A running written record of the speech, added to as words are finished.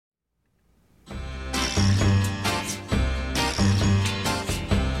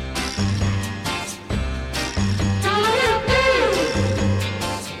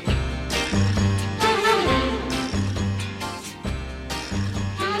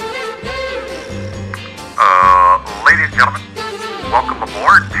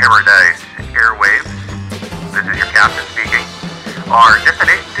aboard Paradise Airwaves. This is your captain speaking. Our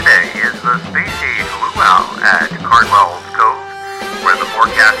destination today is the Space Age Luau at Cardwell's Cove, where the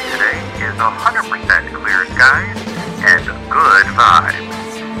forecast today is 100% clear skies and good vibes.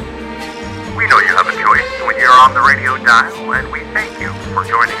 We know you have a choice when you're on the radio dial, and we thank you for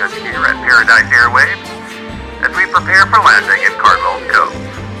joining us here at Paradise Airwaves as we prepare for landing at Cardwell's Cove.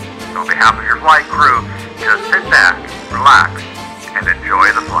 On behalf of your flight crew, just sit back, relax, and enjoy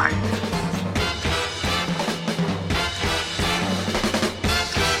the flight.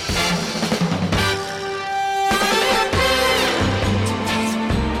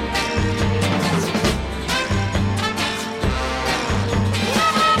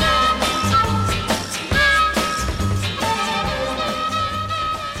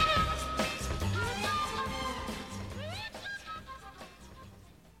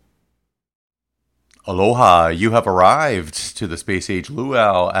 Aloha, you have arrived to the Space Age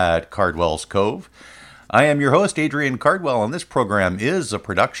Luau at Cardwell's Cove. I am your host, Adrian Cardwell, and this program is a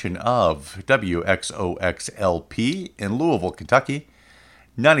production of WXOXLP in Louisville, Kentucky,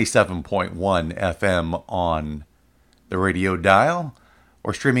 97.1 FM on the radio dial,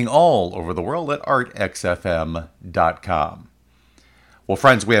 or streaming all over the world at artxfm.com. Well,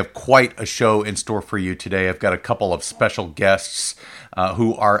 friends, we have quite a show in store for you today. I've got a couple of special guests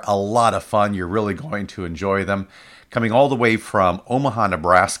who are a lot of fun. You're really going to enjoy them. Coming all the way from Omaha,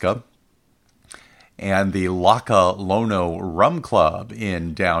 Nebraska, and the Laka Lono Rum Club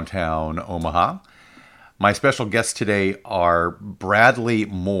in downtown Omaha. My special guests today are Bradley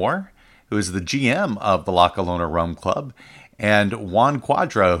Moore, who is the GM of the Laka Lono Rum Club, and Juan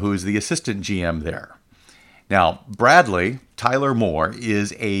Quadra, who is the assistant GM there. Now, Bradley, Tyler Moore,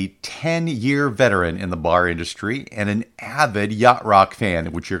 is a 10-year veteran in the bar industry and an avid yacht rock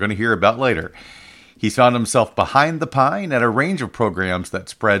fan, which you're going to hear about later. He's found himself behind the pine at a range of programs that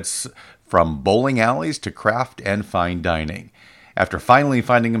spreads from bowling alleys to craft and fine dining. After finally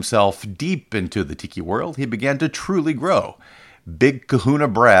finding himself deep into the tiki world, he began to truly grow. Big Kahuna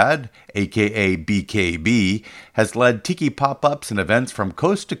Brad, aka BKB, has led tiki pop-ups and events from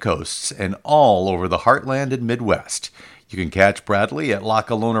coast to coast and all over the heartland and Midwest. You can catch Bradley at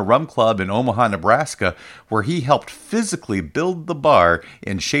Laka Lono Rum Club in Omaha, Nebraska, where he helped physically build the bar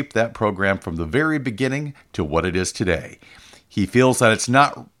and shape that program from the very beginning to what it is today. He feels that it's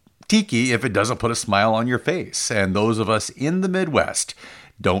not tiki if it doesn't put a smile on your face, and those of us in the Midwest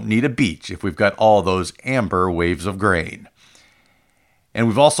don't need a beach if we've got all those amber waves of grain. And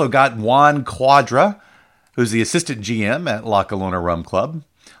we've also got Juan Quadra, who's the assistant GM at Laka Lono Rum Club.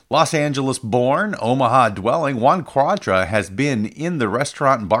 Los Angeles born, Omaha dwelling, Juan Quadra has been in the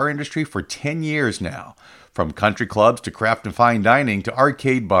restaurant and bar industry for 10 years now. From country clubs to craft and fine dining to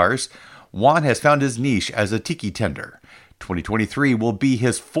arcade bars, Juan has found his niche as a tiki tender. 2023 will be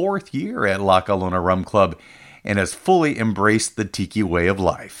his fourth year at Laka Lono Rum Club and has fully embraced the tiki way of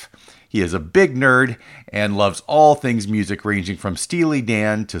life. He is a big nerd and loves all things music, ranging from Steely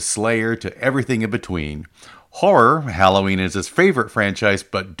Dan to Slayer to everything in between. Horror, Halloween is his favorite franchise,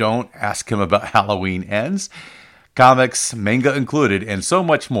 but don't ask him about Halloween Ends. Comics, manga included, and so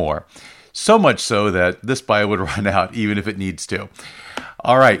much more. So much so that this bio would run out even if it needs to.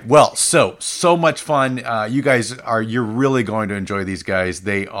 All right, well, so much fun. You're really going to enjoy these guys.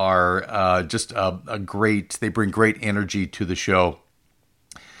 They are just they bring great energy to the show.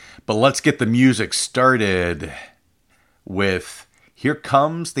 But let's get the music started with Here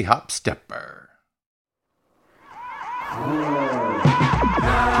Comes the Hop Stepper.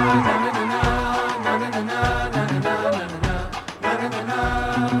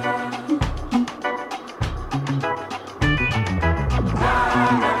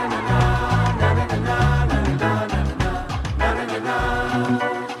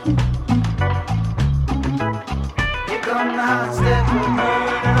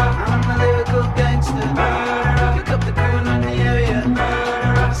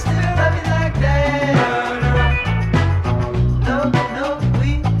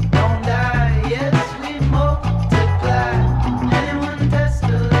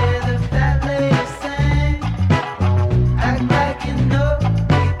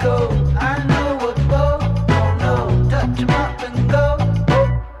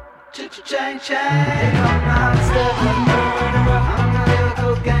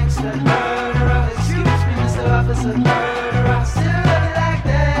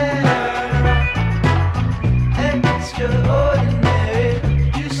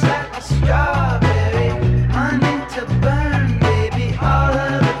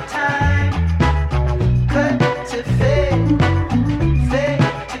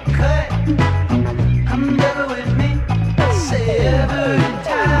 Come together with me, say every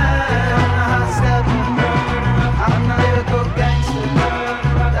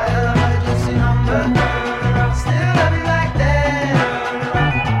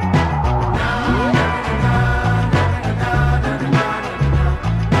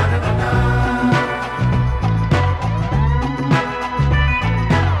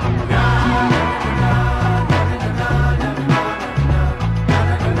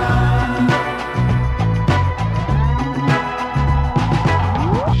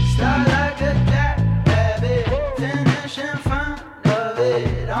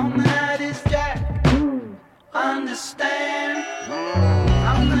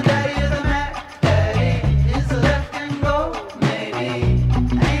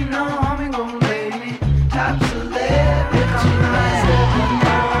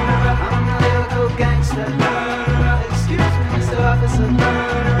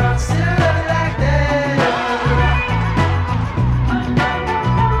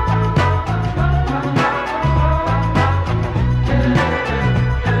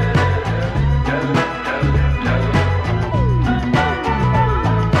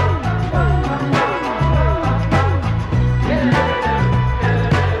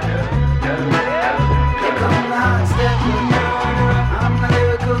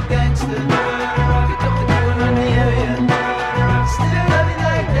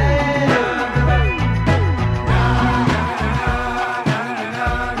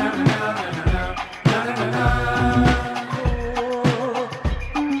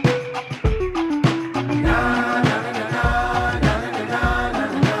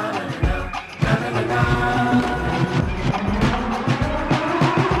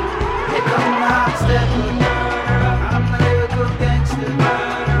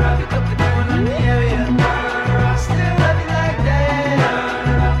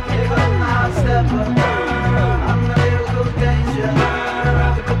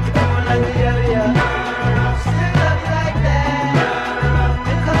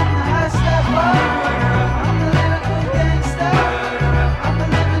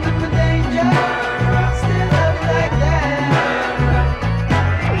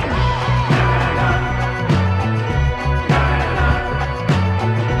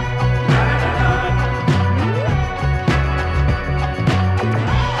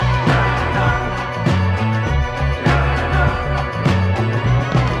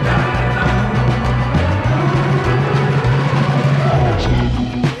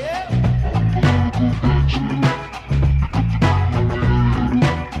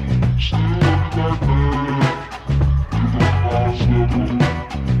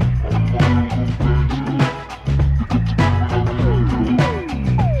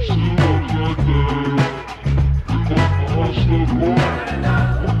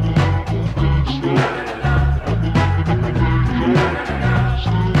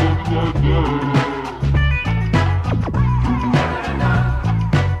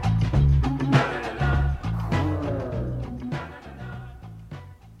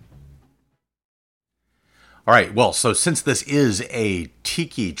All right, well, so since this is a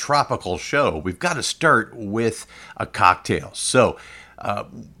tiki tropical show, we've got to start with a cocktail. So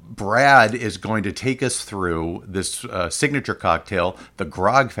Brad is going to take us through this signature cocktail, the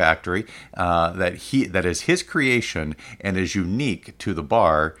Grog Factory, that is his creation and is unique to the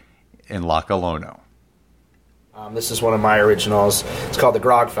bar in Laka, Lono. This is one of my originals. It's called the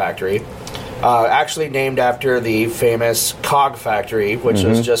Grog Factory. Actually named after the famous Cog Factory, which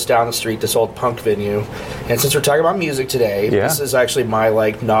was just down the street, this old punk venue. And since we're talking about music today, this is actually my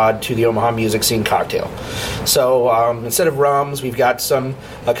nod to the Omaha music scene cocktail. So instead of rums, we've got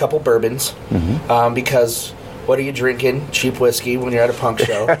a couple bourbons, because what are you drinking? Cheap whiskey when you're at a punk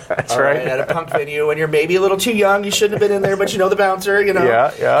show. That's right. At a punk venue, when you're maybe a little too young, you shouldn't have been in there, but you know the bouncer, you know.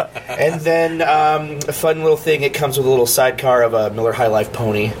 Yeah. And then a fun little thing, it comes with a little sidecar of a Miller High Life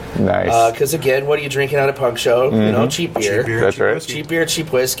Pony. Nice. Because again, what are you drinking at a punk show? You know, cheap beer. That's right. Cheap beer,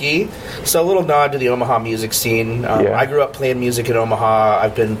 cheap whiskey. So a little nod to the Omaha music scene. I grew up playing music in Omaha.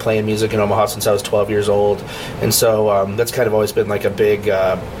 I've been playing music in Omaha since I was 12 years old. And so that's kind of always been like a big...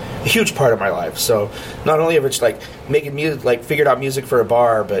 a huge part of my life. So not only have it's making music, figured out music for a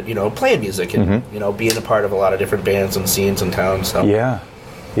bar, but playing music and being a part of a lot of different bands and scenes in town. So yeah,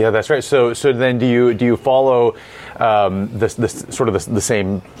 that's right. So then do you follow this sort of the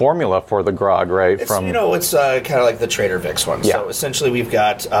same formula for the grog, right? It's, it's kind of like the Trader Vic's one. Yeah. So essentially we've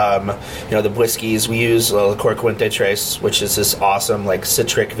got the whiskeys. We use Liqueur Quinte Tres, which is this awesome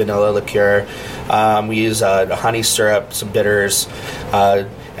citric vanilla liqueur. We use honey syrup, some bitters.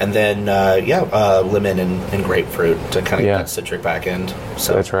 And then, lemon and grapefruit to kind of get that citric back end.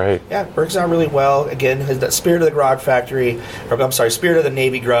 So that's right. Yeah, it works out really well. Again, has that spirit of the Grog Factory, spirit of the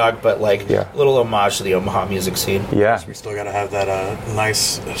Navy Grog, but a little homage to the Omaha music scene. Yeah. So we still got to have that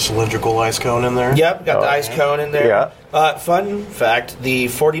nice cylindrical ice cone in there. Yep, got the ice cone in there. Yeah. Fun fact, the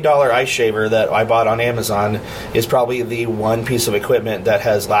 $40 ice shaver that I bought on Amazon is probably the one piece of equipment that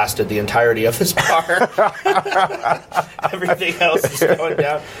has lasted the entirety of this bar. Everything else is going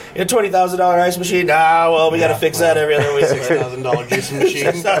down. $20,000 ice machine? We got to fix that every other week. $6,000 juicing machine.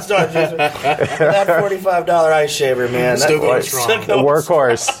 $6,000 juicing. That $45 ice shaver, man. Still going strong. The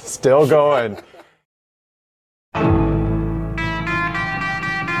workhorse, still going.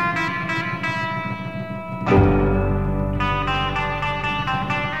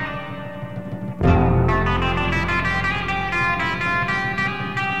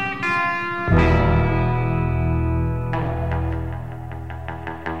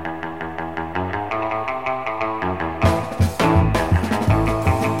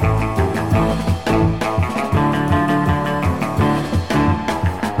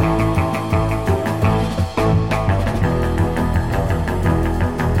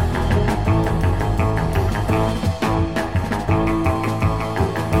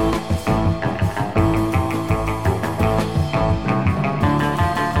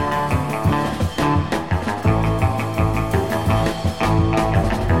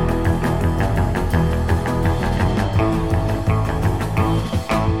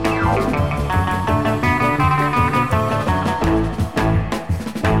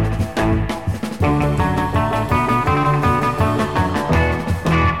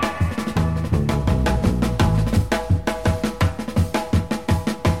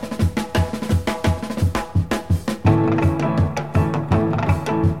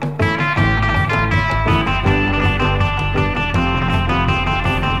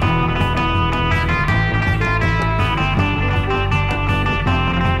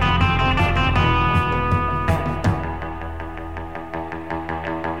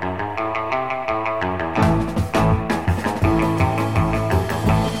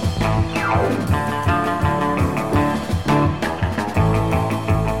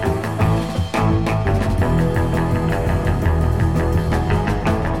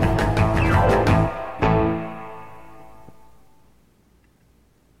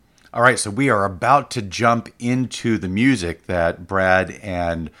 All right, so we are about to jump into the music that Brad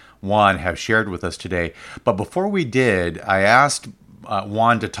and Juan have shared with us today. But before we did, I asked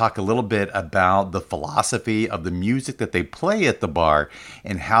Juan to talk a little bit about the philosophy of the music that they play at the bar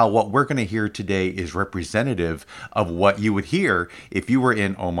and how what we're going to hear today is representative of what you would hear if you were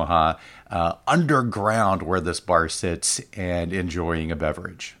in Omaha, underground where this bar sits and enjoying a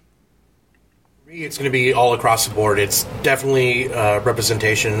beverage. It's going to be all across the board. It's definitely a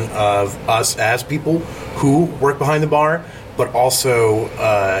representation of us as people who work behind the bar, but also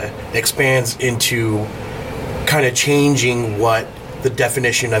expands into kind of changing what the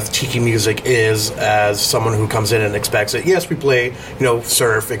definition of tiki music is as someone who comes in and expects it. Yes, we play,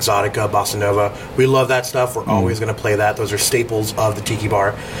 surf, exotica, bossa nova. We love that stuff. We're always going to play that. Those are staples of the tiki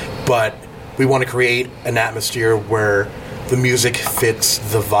bar. But we want to create an atmosphere where the music fits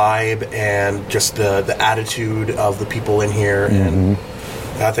the vibe and just the attitude of the people in here. And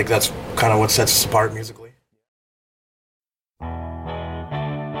I think that's kind of what sets us apart musically. When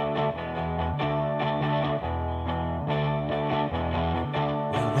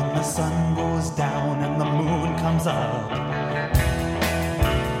the sun goes down and the moon comes up,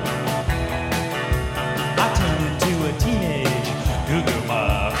 I turn into a teenage goo-goo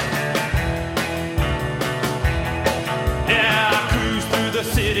muck. Yeah, I cruise through the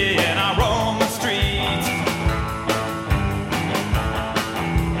city and I roam the streets,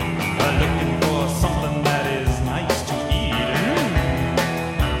 looking for something that is nice to eat.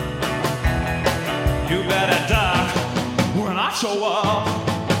 You better duck when I show up.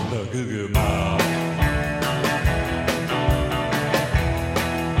 The goo-goo mob.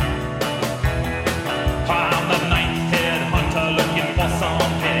 I'm the ninth head hunter looking for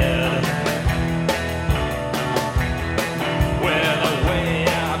some head with a way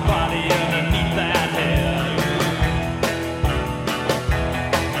out body underneath that head.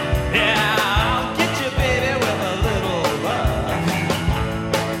 Yeah, I'll get you, baby, with a little luck,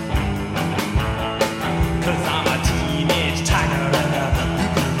 'cause I'm a teenage tiger and a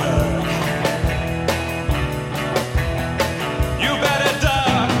goo-goo bug. You better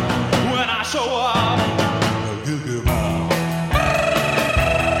duck when I show up. The goo-goo bug.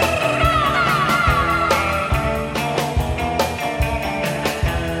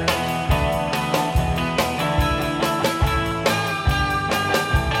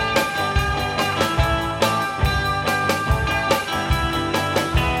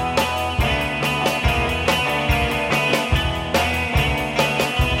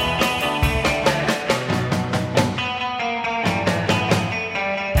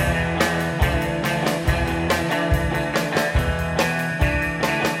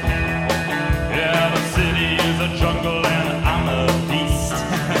 Yeah, the city is a jungle and I'm a beast.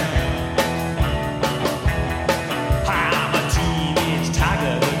 I'm a teenage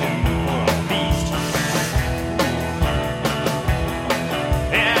tiger looking for a feast.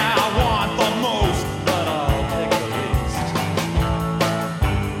 Yeah, I want the most, but I'll take the least.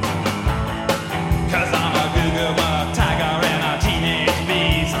 'Cause I'm a goo-goo bug tiger and a teenage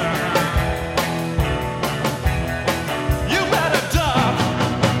beast. You better duck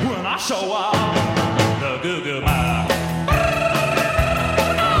when I show up. The goo-goo bug.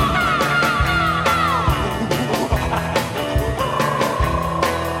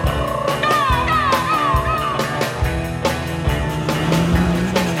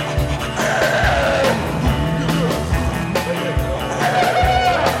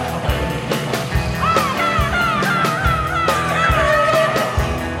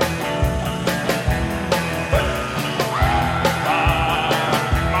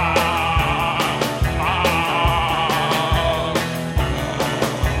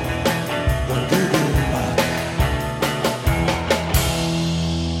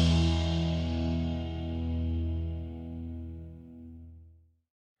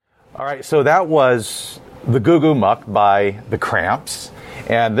 All right, so that was The Goo Goo Muck by The Cramps.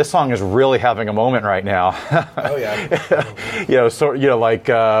 And this song is really having a moment right now. Oh, yeah. Like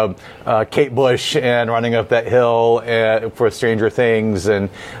Kate Bush and Running Up That Hill for Stranger Things. And,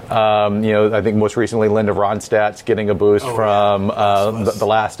 I think most recently Linda Ronstadt's getting a boost from The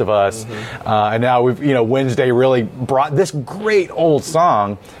Last of Us. And now Wednesday really brought this great old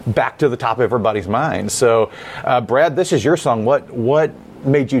song back to the top of everybody's mind. So, Brad, this is your song. What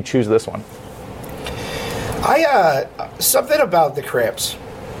made you choose this one? Something about the Cramps.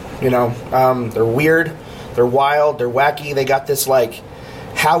 They're weird, they're wild, they're wacky. They got this like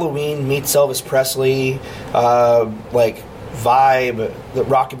Halloween meets Elvis Presley vibe, the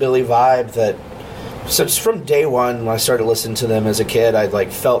rockabilly vibe that. So just from day one, when I started listening to them as a kid, I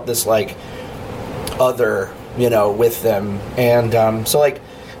felt this other, with them, and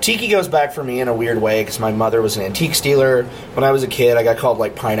Tiki goes back for me in a weird way because my mother was an antique dealer. When I was a kid, I got called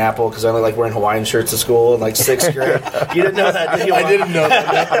like pineapple because I only like wearing Hawaiian shirts to school in like 6th grade. You didn't know that, did you? I didn't know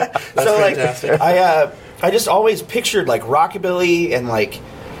that. That's so fantastic. Like, I just always pictured like rockabilly and like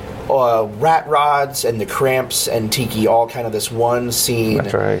Rat Rods and the Cramps and Tiki all kind of this one scene.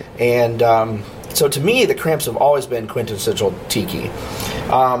 That's right. And so to me, the Cramps have always been quintessential Tiki.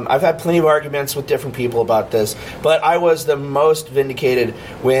 I've had plenty of arguments with different people about this, but I was the most vindicated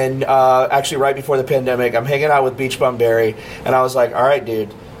when, actually right before the pandemic, I'm hanging out with Beach Bum Barry, and I was like, all right,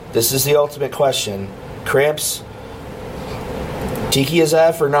 dude, this is the ultimate question. Cramps, Tiki is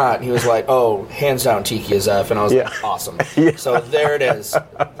F or not? And he was like, oh, hands down, Tiki is F. And I was like, awesome. So there it is.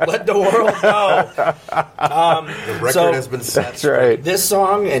 Let the world know. The record has been set. That's right. This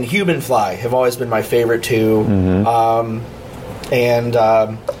song and Human Fly have always been my favorite too.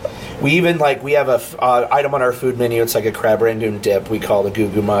 We even we have a item on our food menu. It's like a crab rangoon dip. We call the Goo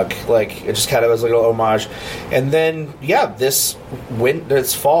Goo Muck. Like it just kind of was like a little homage. And then this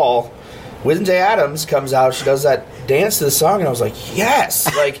fall, Wednesday Addams comes out. She does that dance to the song, and I was like, yes.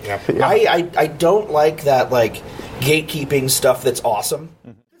 Like I don't like that like gatekeeping stuff. That's awesome.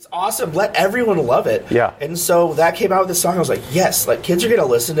 It's awesome. Let everyone love it. Yeah. And so that came out with the song. I was like, yes, like kids are going to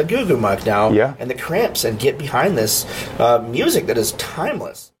listen to Goo Goo Muck now and the Cramps and get behind this music that is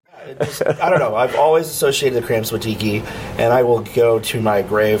timeless. I don't know. I've always associated the Cramps with Tiki, and I will go to my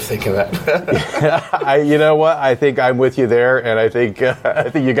grave thinking that. You know what? I think I'm with you there, and I think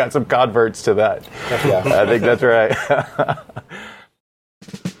you got some converts to that. Yeah. I think that's right.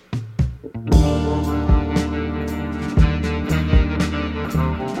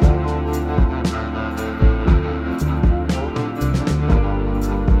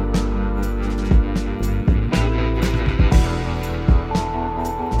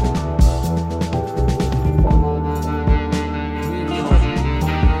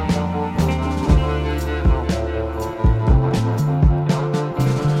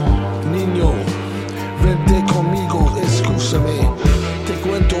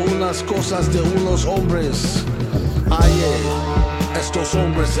 Cosas de unos hombres. Ayer, estos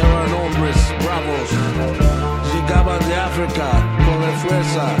hombres eran hombres bravos. Llegaban de África con la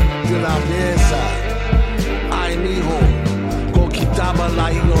fuerza de la belleza. Ay, mijo, conquistaban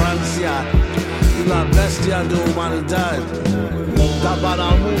la ignorancia y la bestia de humanidad. Daban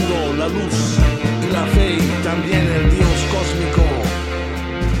al mundo la luz y la fe, también el Dios cósmico.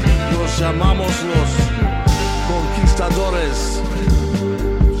 Nos llamamos los conquistadores.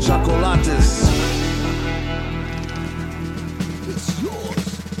 Chocolates. It's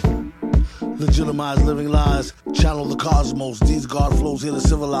yours. Legitimize living lies. Channel the cosmos. These God flows here to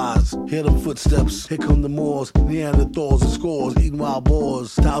civilize. Hear them footsteps. Here come the Moors. Neanderthals and scores. Eating wild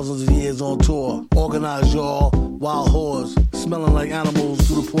boars. Thousands of years on tour. Organize y'all. Wild whores. Smelling like animals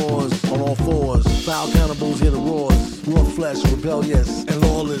through the pores. On all fours. Foul cannibals hear the roars. Raw flesh, rebellious and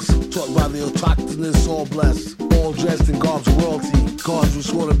lawless. Taught by the autochthonous, all blessed. All dressed in garbs of royalty. Gods who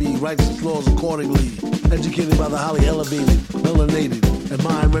swore to be righteous laws accordingly. Educated by the highly elevated, melanated, and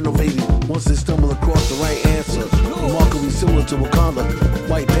mind renovated. Once they stumble across the right answer, remarkably similar to Wakanda,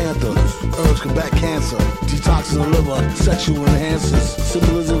 White Panther, herbs combat cancer, detoxing the liver, sexual enhancers,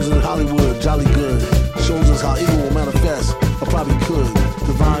 symbolisms in Hollywood, jolly good, shows us how evil will manifest, or probably could.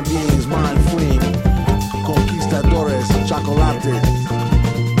 Divine beings, mind freeing, conquistadores, chocolates.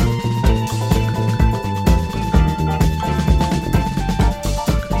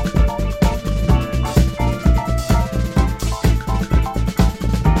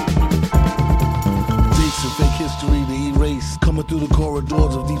 Through the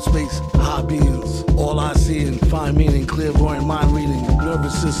corridors of deep space, high beings, all I see in fine meaning, clairvoyant mind reading,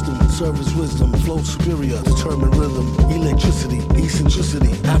 nervous system, service wisdom, flow superior, determined rhythm, electricity,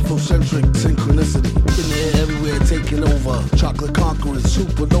 eccentricity, Afrocentric synchronicity, in the air everywhere taking over, chocolate conquerors,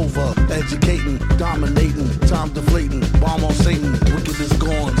 supernova, educating, dominating, time deflating, bomb on Satan, wickedness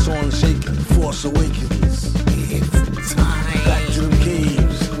gone, soaring shaking, force awakens. It's time. Back to them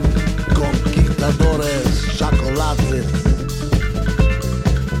caves, conquistadores, chocolates.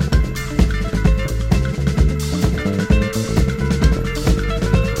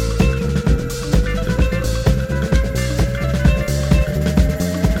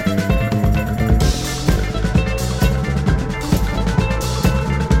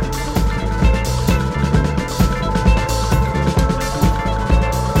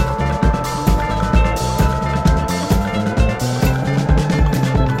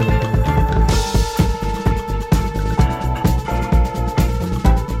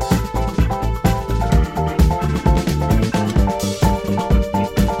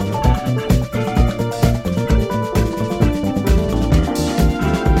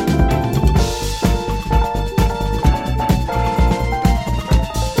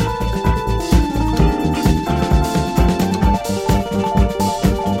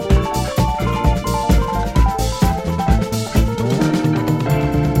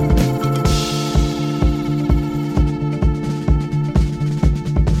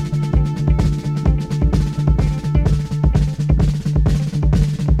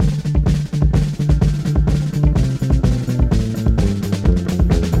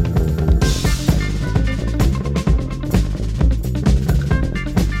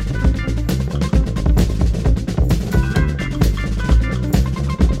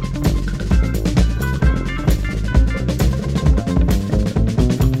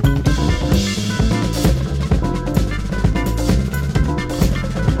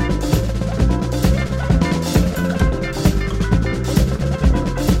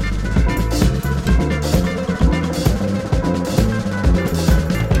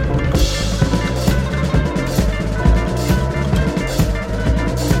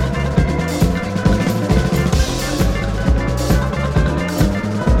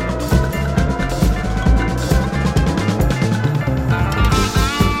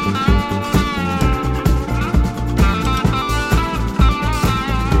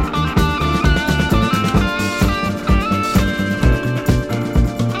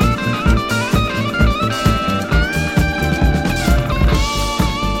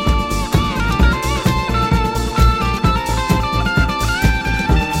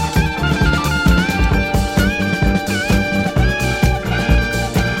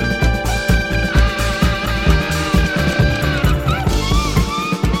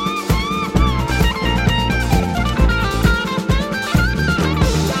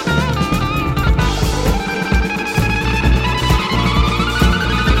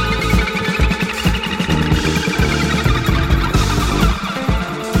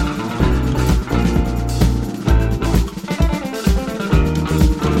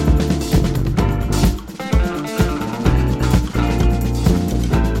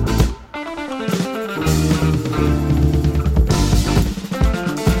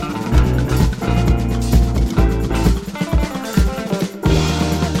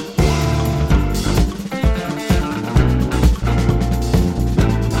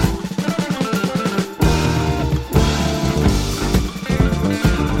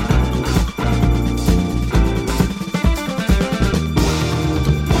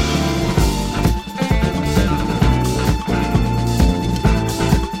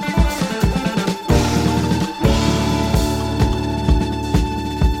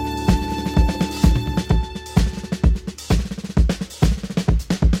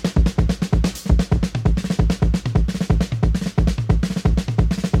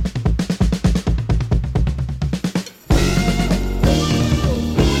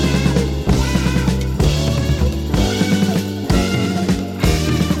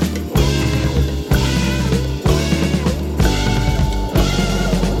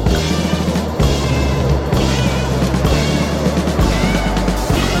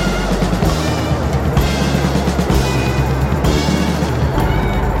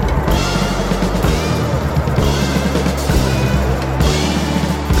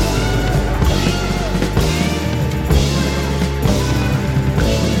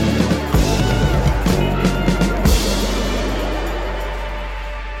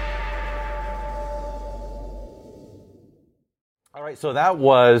 All right, so that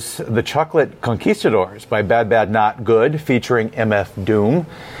was The Chocolate Conquistadors by Bad Bad Not Good featuring MF Doom.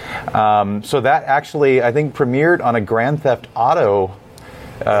 So that actually, I think, premiered on a Grand Theft Auto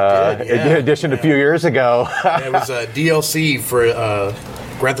edition a few years ago. It was a DLC for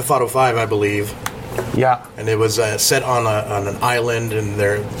Grand Theft Auto 5, I believe. Yeah. And it was set on an island, and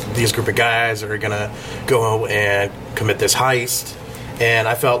these group of guys that are going to go and commit this heist. And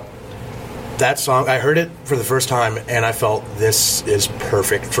I felt that song, I heard it for the first time, and I felt this is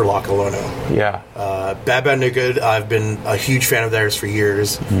perfect for Laka Lono. Yeah. Bad Bad No Good, I've been a huge fan of theirs for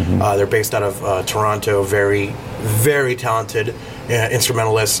years. They're based out of Toronto, very, very talented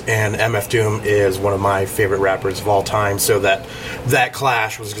instrumentalists, and MF Doom is one of my favorite rappers of all time, so that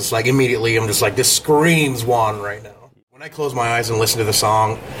clash was just like, immediately, I'm just like, this screams Juan right now. When I close my eyes and listen to the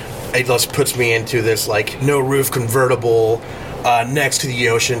song, it just puts me into this, like, no-roof convertible, next to the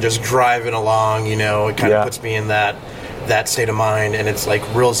ocean, just driving along, it kind of puts me in that state of mind, and it's like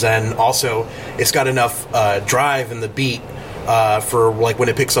real zen. Also, it's got enough drive in the beat for like when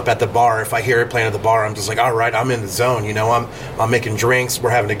it picks up at the bar. If I hear it playing at the bar, I'm just like, all right, I'm in the zone. I'm making drinks,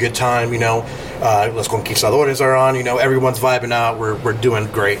 we're having a good time. Los Conquistadores are on. Everyone's vibing out. We're doing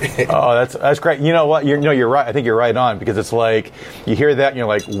great. Oh, that's great. You know what? You're right. I think you're right on, because it's like you hear that and you're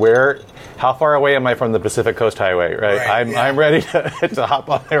like, how far away am I from the Pacific Coast Highway? Right. I'm ready to hop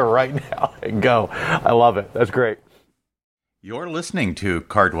on there right now and go. I love it. That's great. You're listening to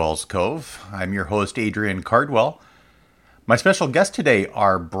Cardwell's Cove. I'm your host, Adrian Cardwell. My special guests today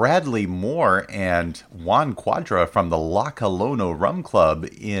are Bradley Moore and Juan Quadra from the Laka Lono Rum Club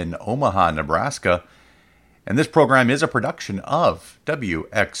in Omaha, Nebraska. And this program is a production of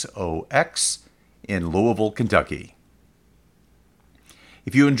WXOX in Louisville, Kentucky.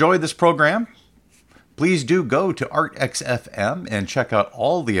 If you enjoyed this program, please do go to ArtXFM and check out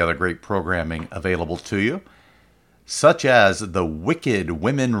all the other great programming available to you, such as the Wicked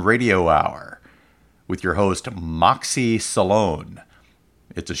Women Radio Hour with your host, Moxie Salone.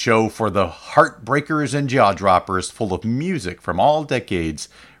 It's a show for the heartbreakers and jaw droppers, full of music from all decades,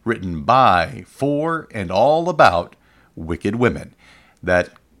 written by, for, and all about wicked women, that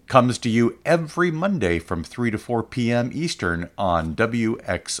comes to you every Monday from 3 to 4 p.m. Eastern on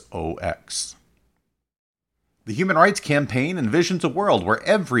WXOX. The Human Rights Campaign envisions a world where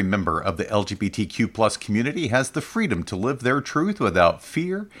every member of the LGBTQ+ community has the freedom to live their truth without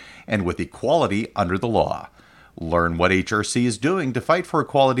fear and with equality under the law. Learn what HRC is doing to fight for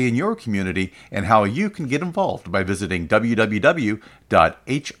equality in your community and how you can get involved by visiting www.hrc.org.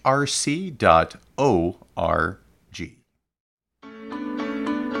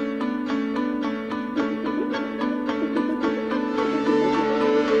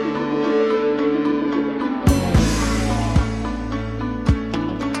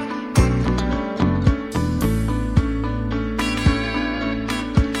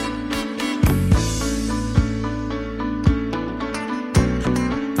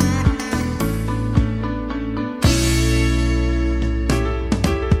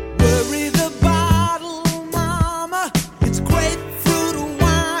 Bury the bottle, Mom.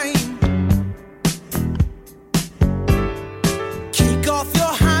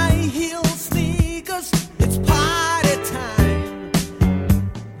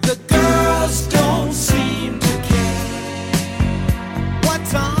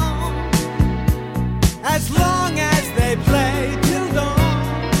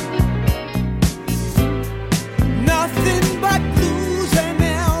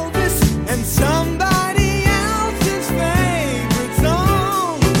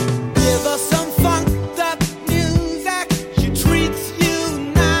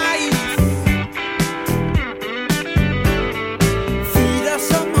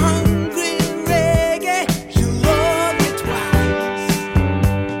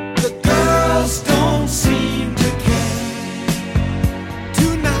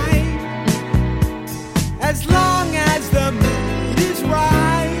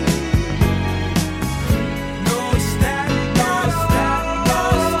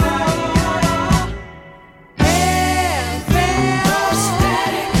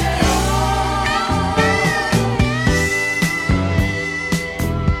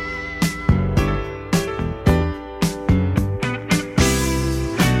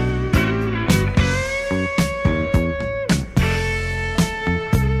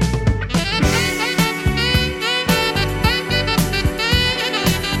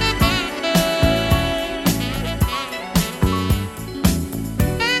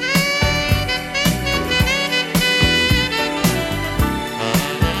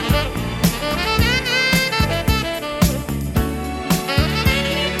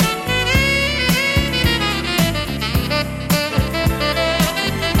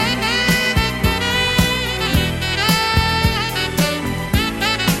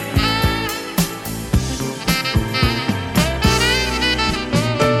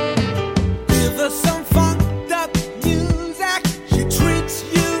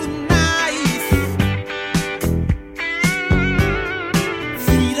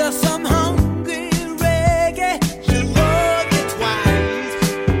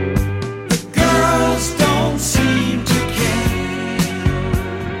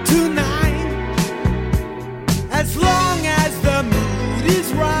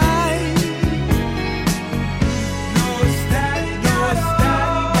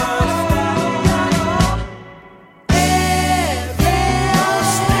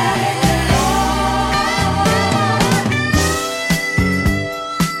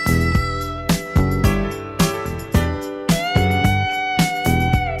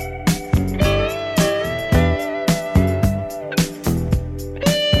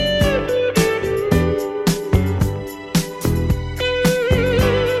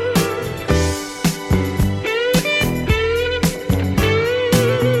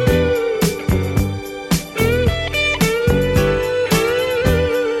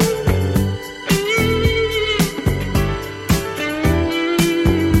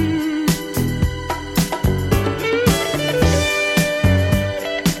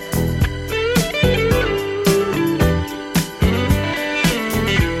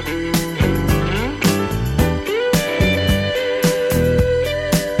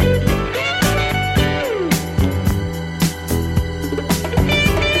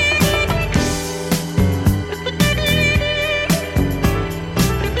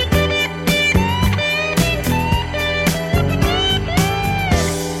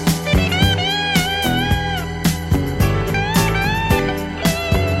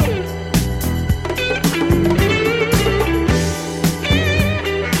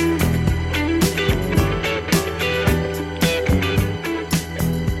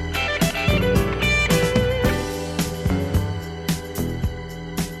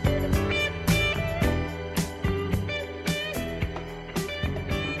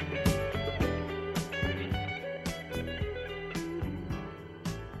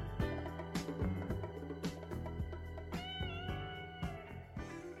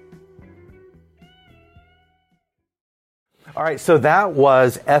 All right, so that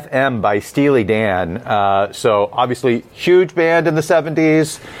was FM by Steely Dan. So obviously, huge band in the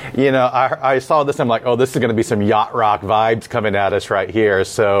 70s. You know, I saw this, I'm like, oh, this is going to be some yacht rock vibes coming at us right here.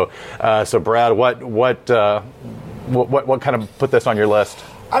 So Brad, what kind of put this on your list?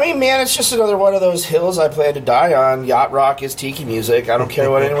 I mean, man, it's just another one of those hills I plan to die on. Yacht rock is tiki music. I don't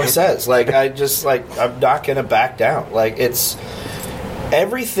care what anyone says. I'm not going to back down. Like, it's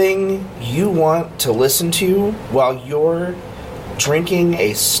everything you want to listen to while you're drinking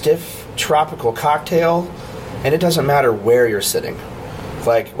a stiff tropical cocktail, and it doesn't matter where you're sitting.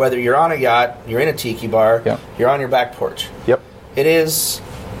 Like, whether you're on a yacht, you're in a tiki bar, Yep. you're on your back porch. Yep. It is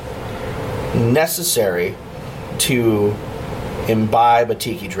necessary to imbibe a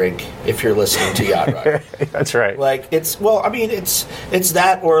tiki drink if you're listening to yacht rock. That's right. Like, it's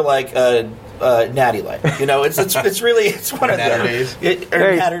that or like Natty Light. You know, it's really one of Natter them. Days.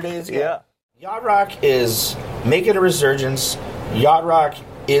 Natter Days. Yeah. Yacht rock is making a resurgence. Yacht rock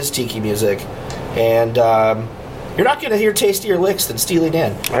is tiki music, and you're not going to hear tastier licks than Steely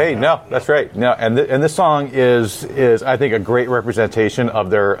Dan. Hey, no, that's right. No, and this song is I think a great representation of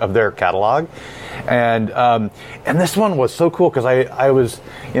their catalog, and this one was so cool because I was,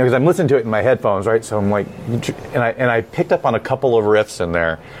 you know, because I'm listening to it in my headphones, right? So I'm like, and I picked up on a couple of riffs in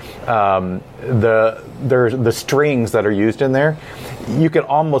there. The strings that are used in there, you can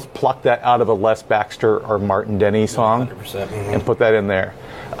almost pluck that out of a Les Baxter or Martin Denny song 100%. and put that in there.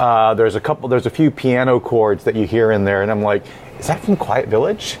 There's a few piano chords that you hear in there, and I'm like, is that from Quiet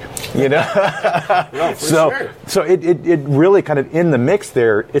Village? You know? No, for sure. So it really kind of in the mix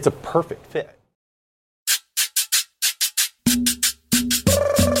there, it's a perfect fit.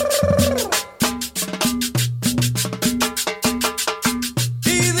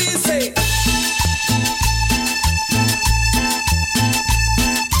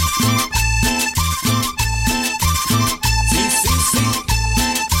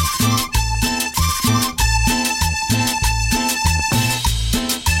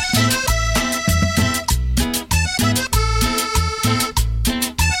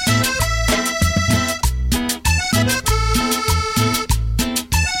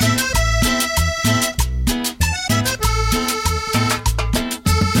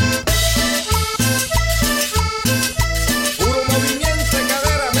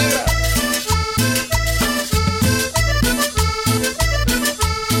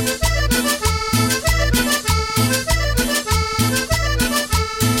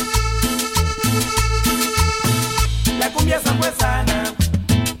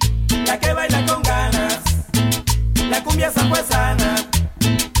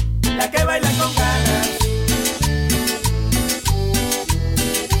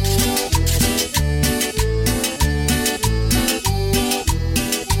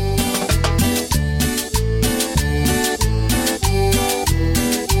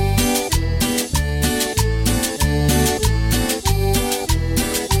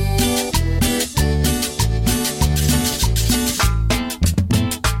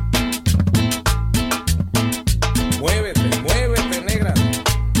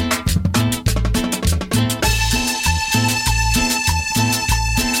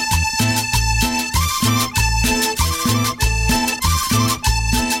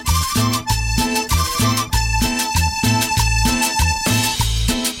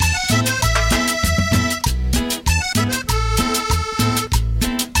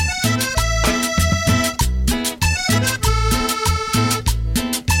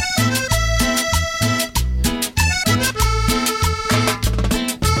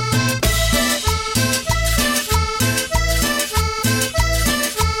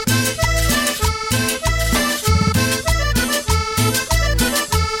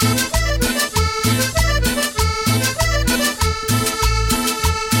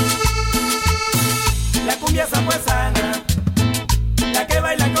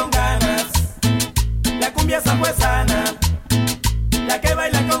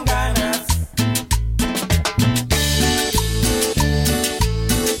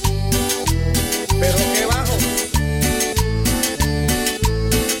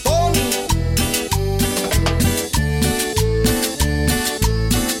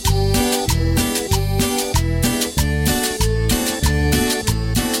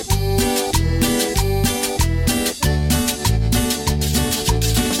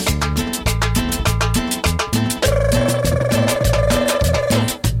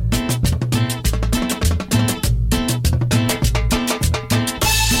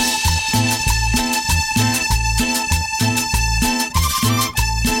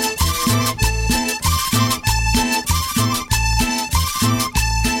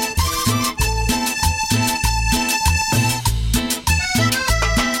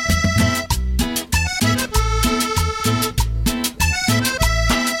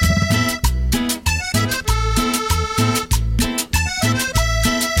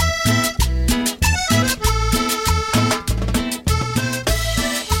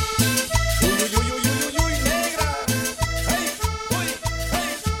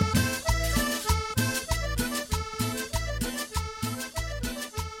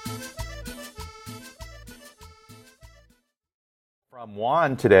 From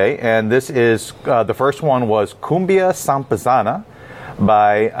Juan today, and this is the first one was Cumbia Sampazana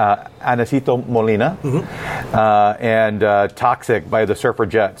by Anacito Molina, and Toxic by the Surfer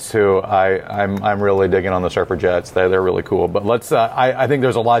Jets, who I'm really digging on the Surfer Jets. They're really cool. But let's I think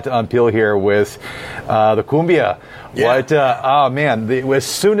there's a lot to unpeel here with the cumbia. Yeah. What oh man, as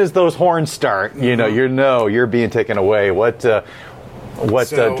soon as those horns start, you're being taken away. What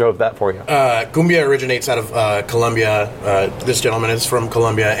drove that for you? Cumbia originates out of Colombia. This gentleman is from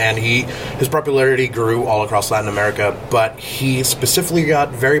Colombia, and his popularity grew all across Latin America, but he specifically got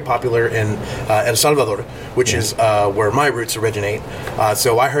very popular in El Salvador, which is where my roots originate.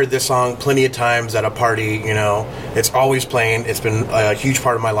 So I heard this song plenty of times at a party. It's always playing. It's been a huge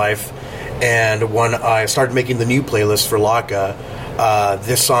part of my life. And when I started making the new playlist for Laka,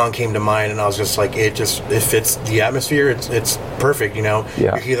 this song came to mind, and I was just like, it fits the atmosphere. It's perfect, You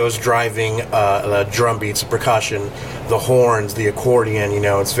hear those driving drum beats, the percussion, the horns, the accordion.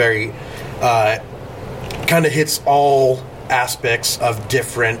 It's very kind of hits all aspects of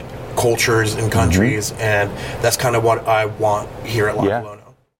different cultures and countries, and that's kind of what I want here at Laka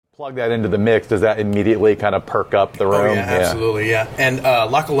Lono. Plug that into the mix. Does that immediately kind of perk up the room? Oh, yeah, absolutely, yeah. And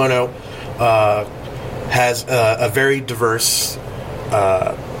Laka Lono has a very diverse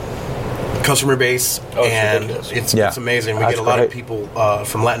customer base, and it's amazing. We get a lot of people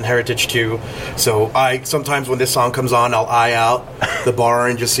from Latin heritage too. So sometimes when this song comes on, I'll eye out the bar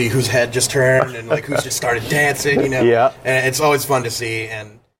and just see whose head just turned and like who's just started dancing. Yeah. And it's always fun to see.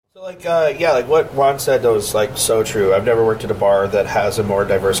 And like what Juan said was like so true. I've never worked at a bar that has a more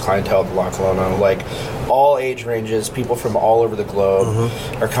diverse clientele than Laka Lono. Like all age ranges, people from all over the globe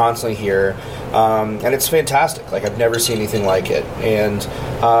are constantly here, and it's fantastic. Like I've never seen anything like it. And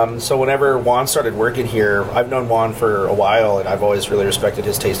so whenever Juan started working here, I've known Juan for a while, and I've always really respected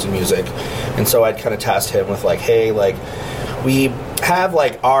his taste in music. And so I'd kind of tasked him with like, hey, like we have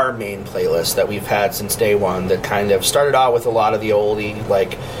like our main playlist that we've had since day one that kind of started out with a lot of the oldie,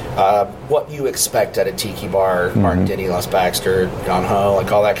 like what you expect at a tiki bar, Martin Denny, Les Baxter, John Ho,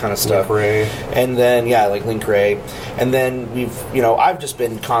 like all that kind of stuff. Link Ray. And then, like Link Ray. And then we've, I've just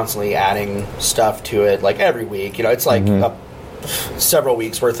been constantly adding stuff to it, like every week. It's like several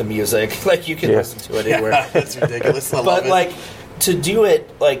weeks worth of music. Like you can listen to it anywhere. Yeah, that's ridiculous. But like, to do it,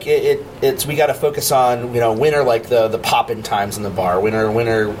 like it's we got to focus on when are like the pop-in times in the bar. When are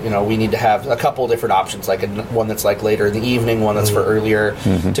we need to have a couple different options, like one that's like later in the evening, one that's for earlier,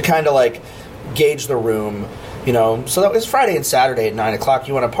 to kind of like gauge the room. So that was Friday and Saturday at 9 o'clock.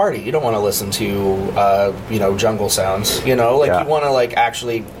 You want to party. You don't want to listen to jungle sounds. You want to like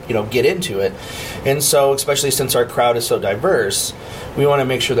actually get into it. And so especially since our crowd is so diverse, we want to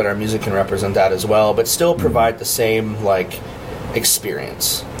make sure that our music can represent that as well, but still provide the same like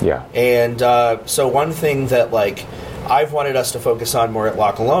experience. Yeah. And so one thing that like I've wanted us to focus on more at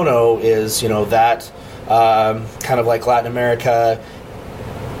Laka Lono is that kind of like Latin America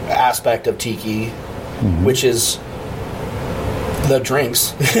aspect of tiki, which is the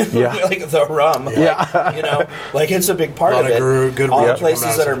drinks, like the rum, like it's a big part of it. All the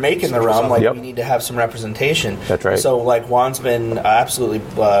places that are making the rum, like we need to have some representation. That's right. So like Juan's been absolutely,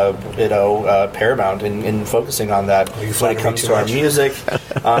 paramount in focusing on that when it comes to our music,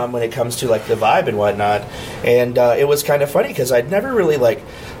 when it comes to like the vibe and whatnot. And it was kind of funny because I'd never really like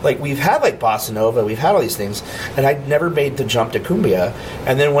we've had like bossa nova, we've had all these things, and I'd never made the jump to cumbia.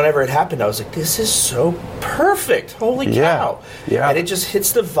 And then whenever it happened, I was like, this is so perfect. Holy cow. Yeah. And it just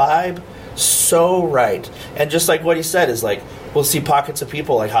hits the vibe so right. And just like what he said is like, we'll see pockets of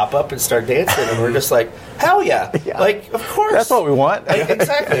people like hop up and start dancing, and we're just like, hell yeah. Like, of course. That's what we want. Like,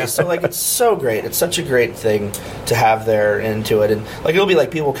 exactly. So like, it's so great. It's such a great thing to have there into it. And like, it'll be like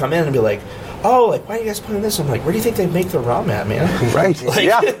people come in and be like, oh, like, why are you guys putting this? I'm like, where do you think they make the rum at, man? Right. Like,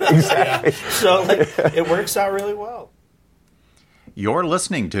 yeah, exactly. So like, it works out really well. You're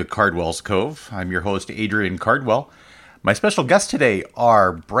listening to Cardwell's Cove. I'm your host, Adrian Cardwell. My special guests today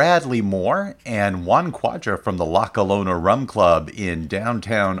are Bradley Moore and Juan Quadra from the Laka Lono Rum Club in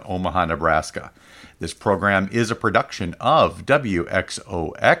downtown Omaha, Nebraska. This program is a production of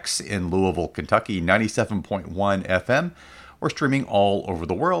WXOX in Louisville, Kentucky, 97.1 FM, or streaming all over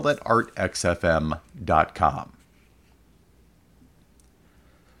the world at artxfm.com.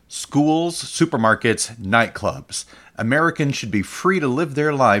 Schools, supermarkets, nightclubs. Americans should be free to live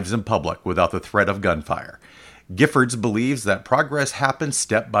their lives in public without the threat of gunfire. Giffords believes that progress happens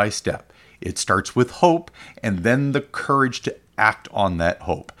step by step. It starts with hope and then the courage to act on that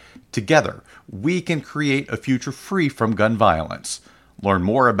hope. Together, we can create a future free from gun violence. Learn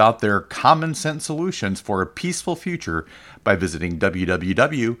more about their common sense solutions for a peaceful future by visiting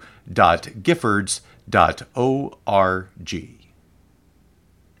www.giffords.org.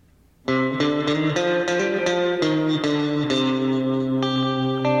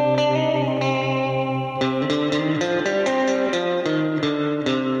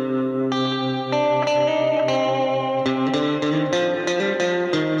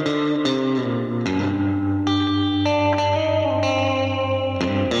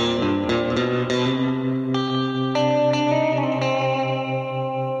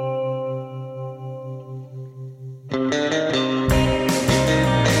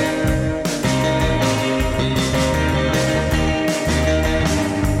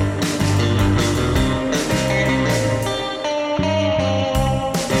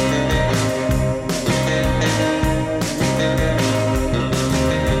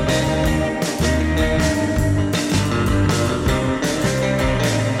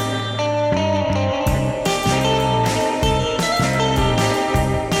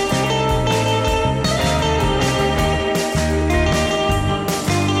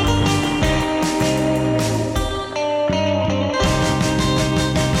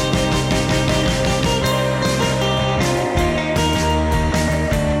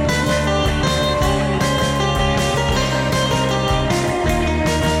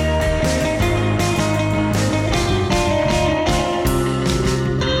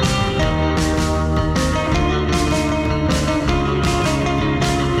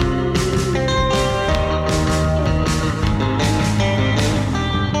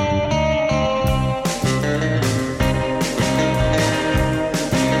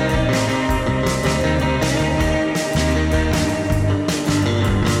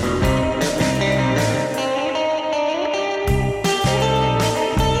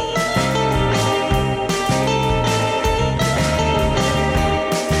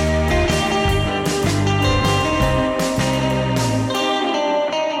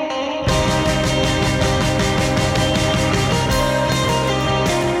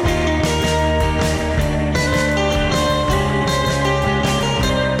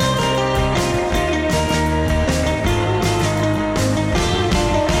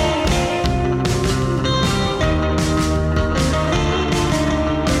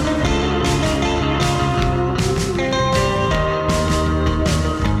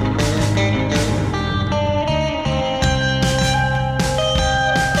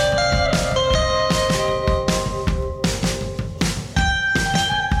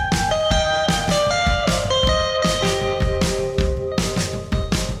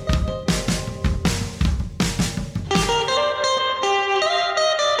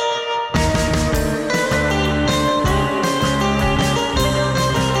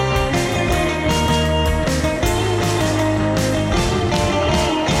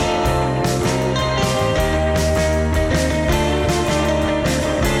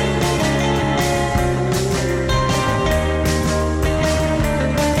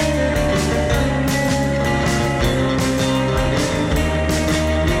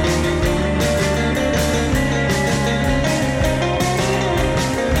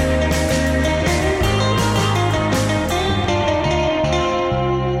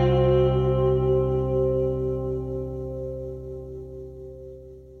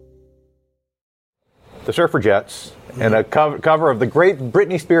 the Suffragettes, and a cover of the great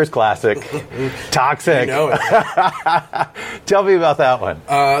Britney Spears classic, Toxic. You know it. Tell me about that one.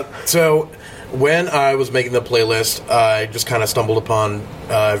 So when I was making the playlist, I just kind of stumbled upon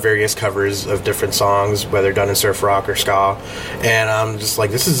various covers of different songs, whether done in surf rock or ska, and I'm just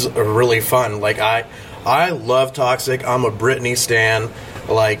like, this is really fun. Like, I love Toxic. I'm a Britney stan.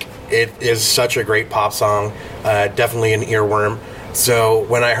 Like, it is such a great pop song. Definitely an earworm. So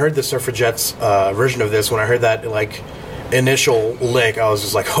when I heard the Suffragettes version of this, when I heard that like initial lick, I was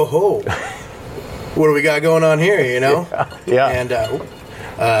just like, ho ho, what do we got going on here? You know? Yeah. And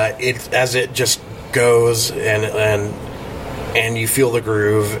it as it just goes and you feel the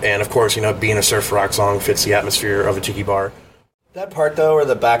groove, and of course, you know, being a surf rock song fits the atmosphere of a tiki bar. That part, though, where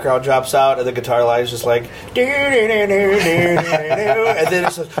the background drops out and the guitar line is just like, and then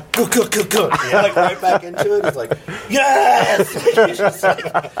it's just, like right back into it. It's like, yes! It's just like,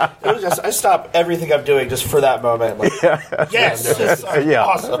 it was just, I stopped everything I'm doing just for that moment. Like, yes! It's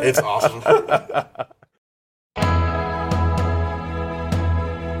awesome. It's awesome.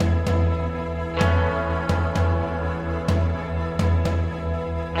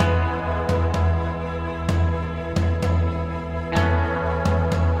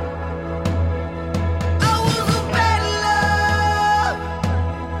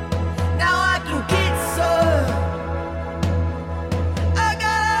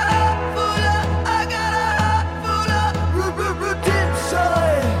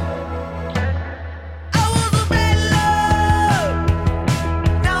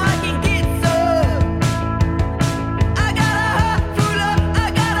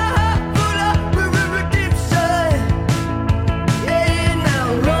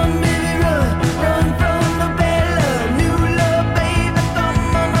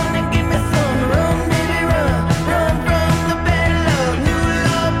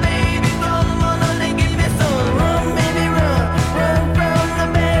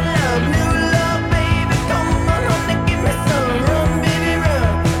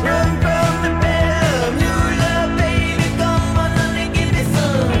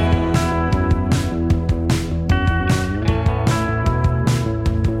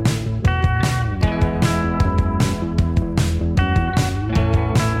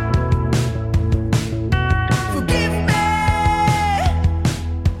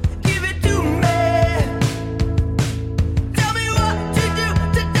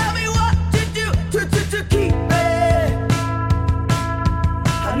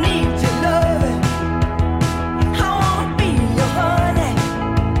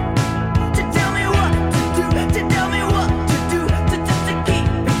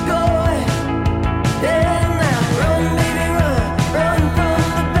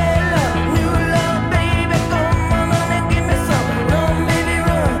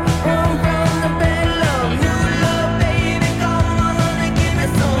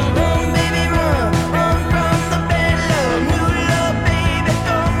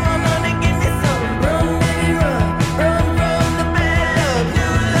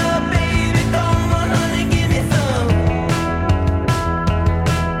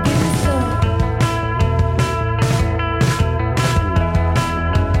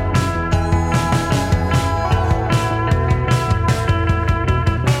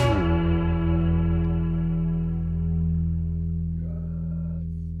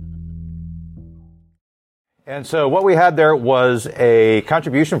 And so what we had there was a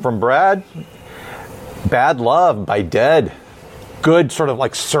contribution from Brad, Bad Love by Dead. Good sort of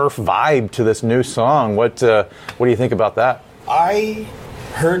like surf vibe to this new song. What do you think about that? I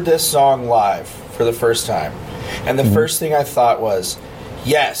heard this song live for the first time, and the first thing I thought was,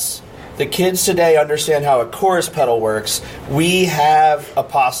 yes, the kids today understand how a chorus pedal works. We have a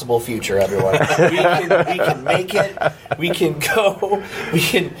possible future, everyone. We can make it. We can go.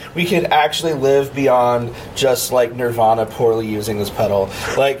 We can actually live beyond just like Nirvana poorly using this pedal.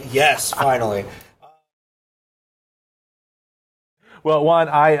 Like, yes, finally. Well, Juan,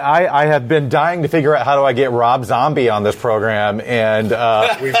 I have been dying to figure out how do I get Rob Zombie on this program, and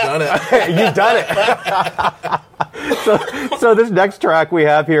we've done it. You've done it. So this next track we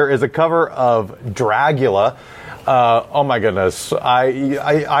have here is a cover of Dragula. Oh my goodness!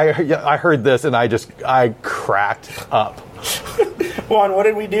 I heard this and I cracked up. Juan, what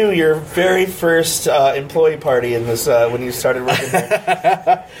did we do? Your very first employee party in this when you started working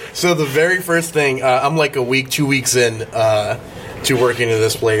here. So the very first thing, I'm like 2 weeks in to working in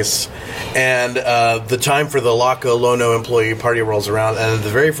this place, and the time for the Laka Lono employee party rolls around, and the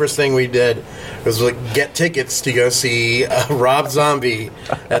very first thing we did was like get tickets to go see Rob Zombie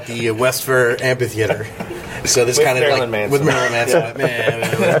at the West Fair Amphitheater. So this kind of like Manson. with Marilyn Manson.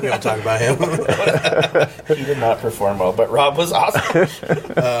 Man, we don't talk about him. He did not perform well, but Rob was awesome.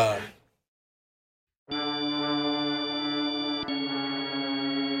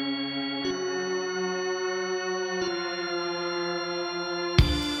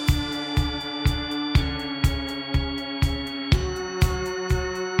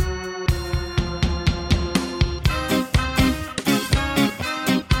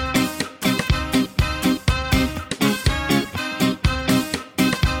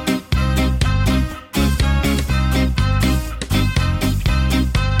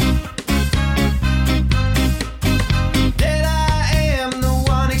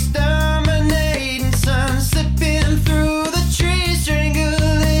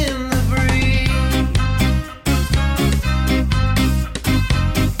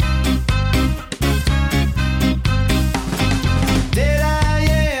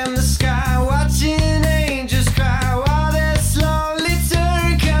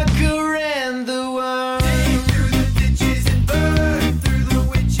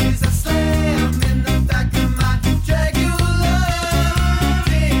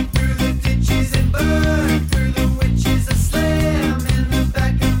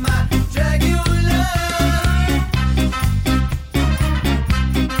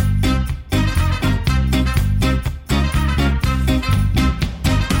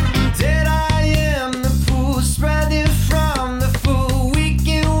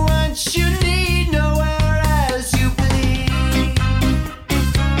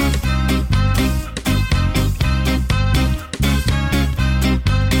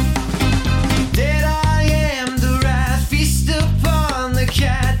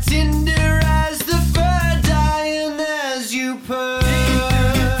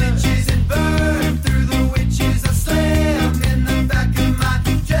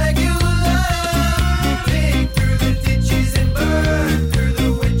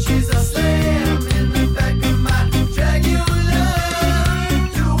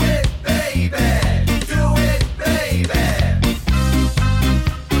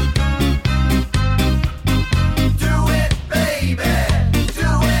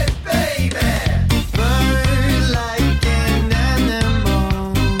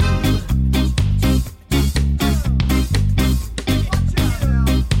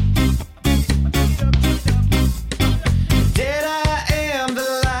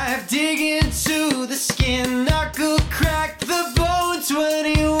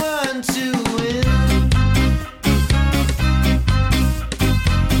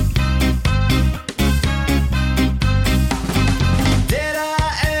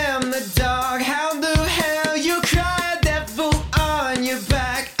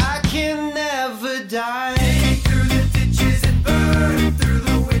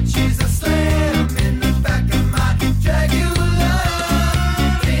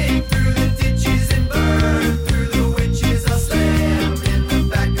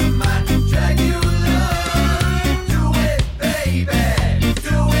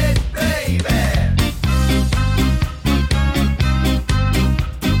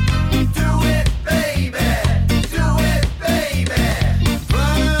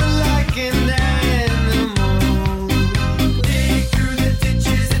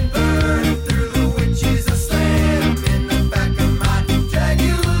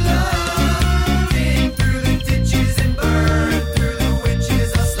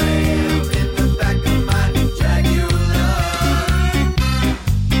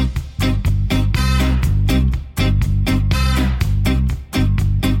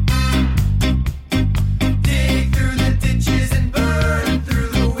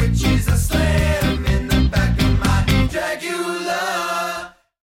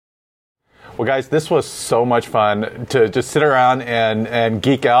 Well, guys, this was so much fun to just sit around and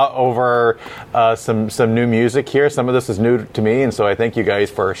geek out over some new music here. Some of this is new to me, and so I thank you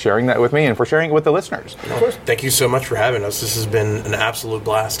guys for sharing that with me and for sharing it with the listeners. Of course. Thank you so much for having us. This has been an absolute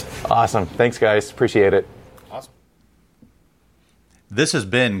blast. Awesome. Thanks, guys. Appreciate it. Awesome. This has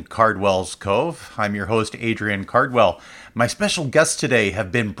been Cardwell's Cove. I'm your host, Adrian Cardwell. My special guests today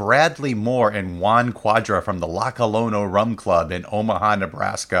have been Bradley Moore and Juan Quadra from the Laka Lono Rum Club in Omaha,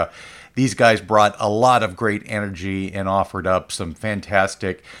 Nebraska. These guys brought a lot of great energy and offered up some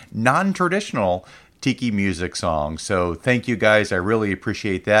fantastic, non-traditional tiki music songs. So thank you guys. I really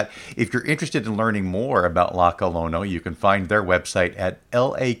appreciate that. If you're interested in learning more about Laka Lono, you can find their website at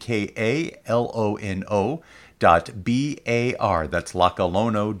lakalono.bar. That's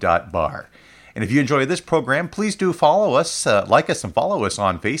lakalono.bar. And if you enjoy this program, please do follow us, like us, and follow us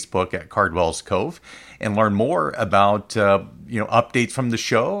on Facebook at Cardwell's Cove, and learn more about updates from the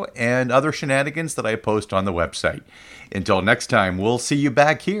show and other shenanigans that I post on the website. Until next time, we'll see you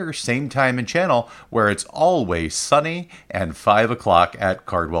back here, same time and channel, where it's always sunny and 5 o'clock at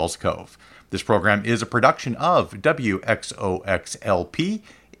Cardwell's Cove. This program is a production of WXOXLP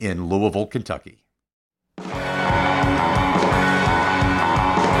in Louisville, Kentucky.